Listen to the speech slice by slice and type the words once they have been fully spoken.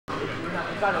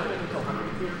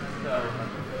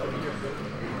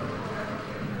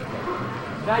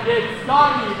That is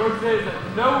Scotty versus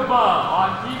Nova on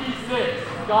TV6.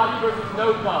 Scotty versus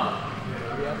Nova.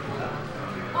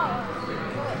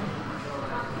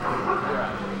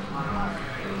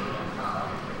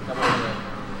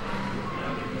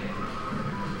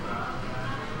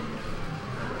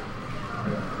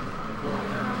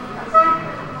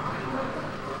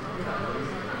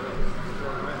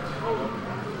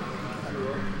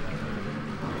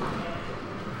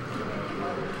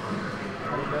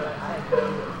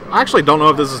 I actually don't know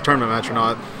if this is a tournament match or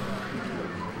not.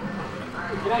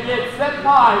 Can I get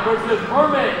Senpai versus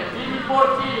Hermit,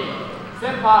 TV14.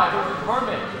 Senpai versus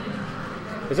Hermit.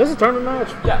 Is this a tournament match?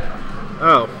 Yeah.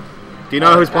 Oh. Do you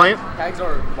know who's playing? Tags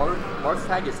are, Marth's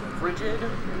tag is Frigid,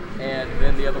 and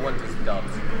then the other one is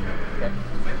Dubs. Okay.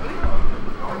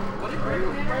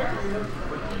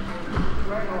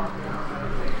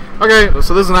 Okay,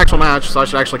 so this is an actual match, so I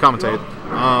should actually commentate.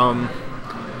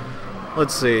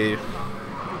 Let's see.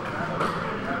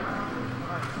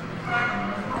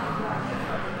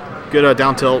 Good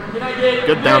down tilt.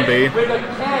 Good down B.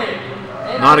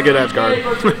 Not a good edge guard.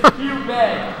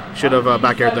 Should have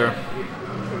back aired there.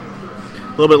 A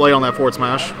little bit late on that forward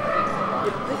smash.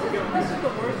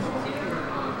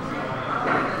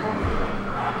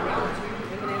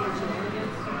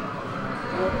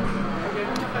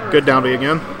 Good down B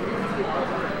again.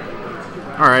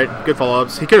 Alright, good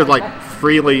follow-ups. He could have like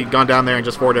freely gone down there and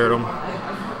just forward aired him.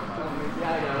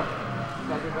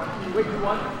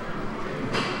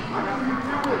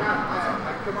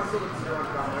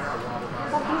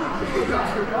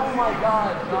 Oh my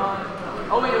God, John.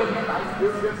 Oh wait, it was against Ice. It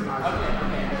was against Ice. Okay.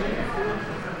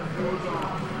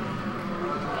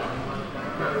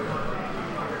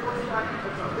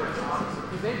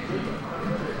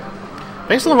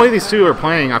 Based on the way these two are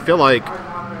playing, I feel like,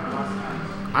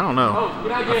 I don't know.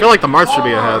 I feel like the Marth should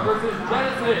be ahead.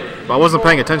 But I wasn't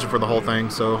paying attention for the whole thing,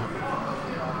 so.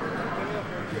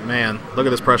 Man, look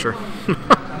at this pressure.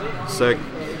 Sick.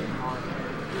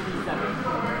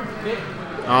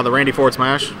 Oh, the Randy forward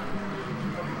smash.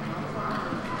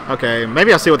 Okay,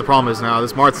 maybe I see what the problem is now.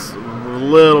 This Marth's a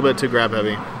little bit too grab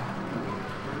heavy.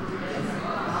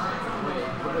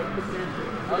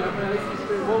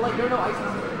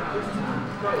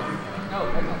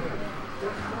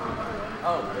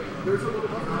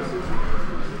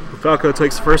 Falco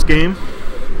takes the first game.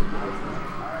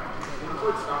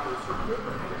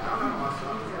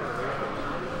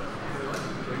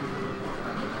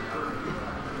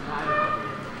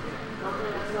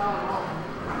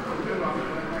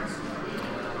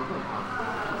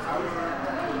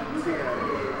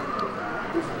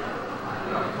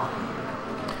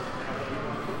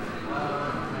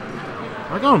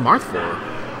 What am I going Marth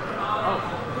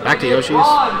for? Back to Yoshi's? No,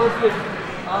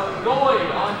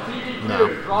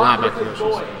 not back to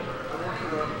Yoshi's.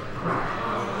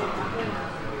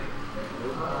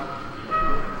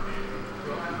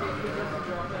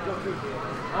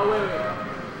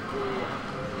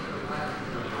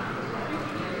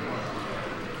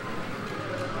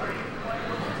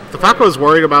 If the Falco was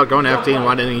worried about going to FD,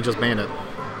 why didn't he just ban it?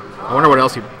 I wonder what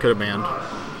else he could have banned.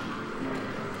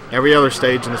 Every other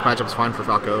stage in this matchup is fine for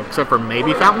Falco, except for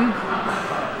maybe Fountain.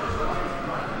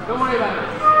 Don't worry about it.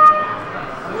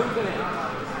 I'm losing it.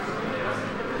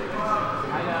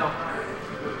 I know.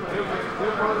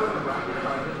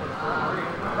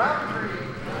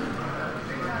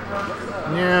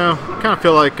 Yeah, I kind of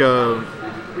feel like.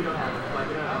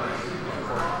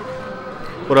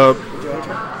 What up?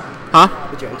 Huh?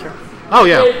 Oh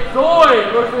yeah.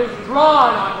 Zoid versus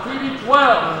Drawn on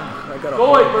TV12.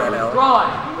 Zoid versus Drawn.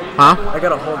 Huh? I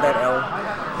gotta hold that L.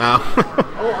 Oh.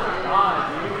 Oh my God,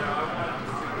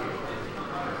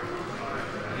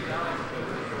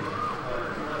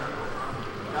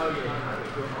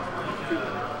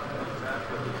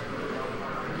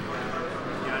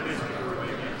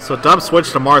 dude. So Dub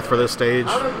switched to Marth for this stage.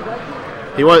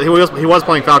 He was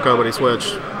playing Falco, but he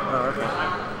switched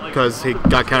because he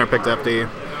got counterpicked FD.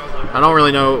 I don't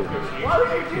really know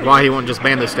why he wouldn't just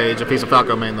ban this stage if he's a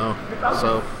Falco main though.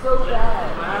 So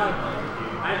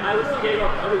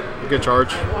good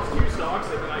charge.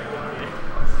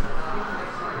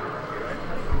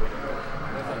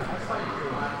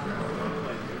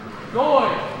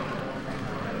 Going.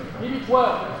 Maybe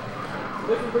 12.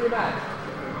 Listen for your match.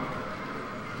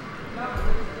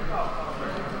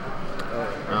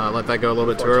 Let that go a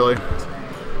little bit too early.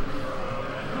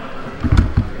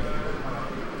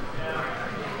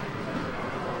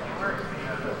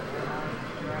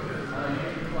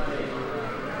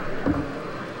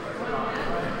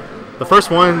 The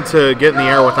first one to get in the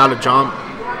air without a jump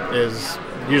is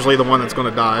usually the one that's going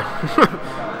to die.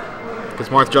 Because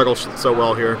Marth juggles so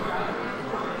well here.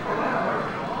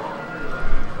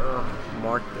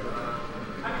 Marth.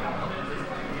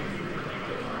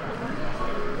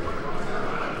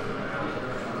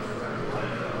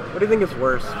 What do you think is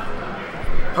worse?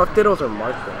 Puff Dittos or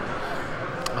Marth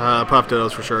Dittos? Puff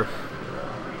Dittos for sure.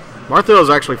 Marth Dittos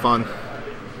are actually fun.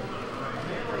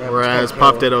 Yeah, Whereas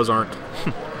Puff Dittos aren't.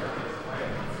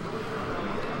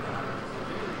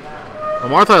 Well,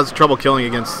 Martha has trouble killing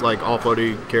against like all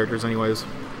floaty characters anyways.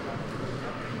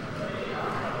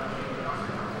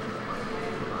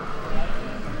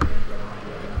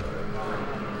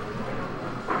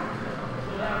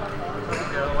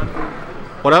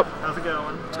 What up? How's it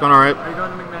going? It's going alright. Are you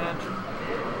going to McMansion?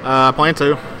 I plan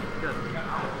to. Good.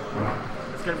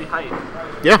 It's going to be hype.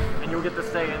 Yeah. And you'll get to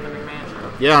stay in the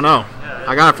McMansion. Yeah, I know. Yeah,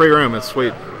 I got a free room. It's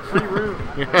sweet. Free room.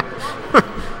 Yeah.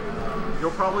 You'll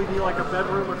probably be like a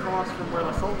bedroom across from where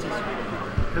the Salty Suite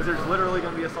is. Because there's literally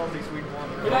going to be a Salty Suite one.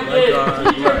 Good idea.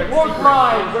 DJ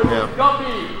Porkrine versus Yeah.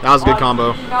 Guppy. That was a good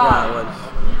combo. Yeah, it was.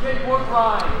 DJ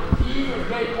Porkrine.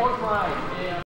 DJ Porkrine.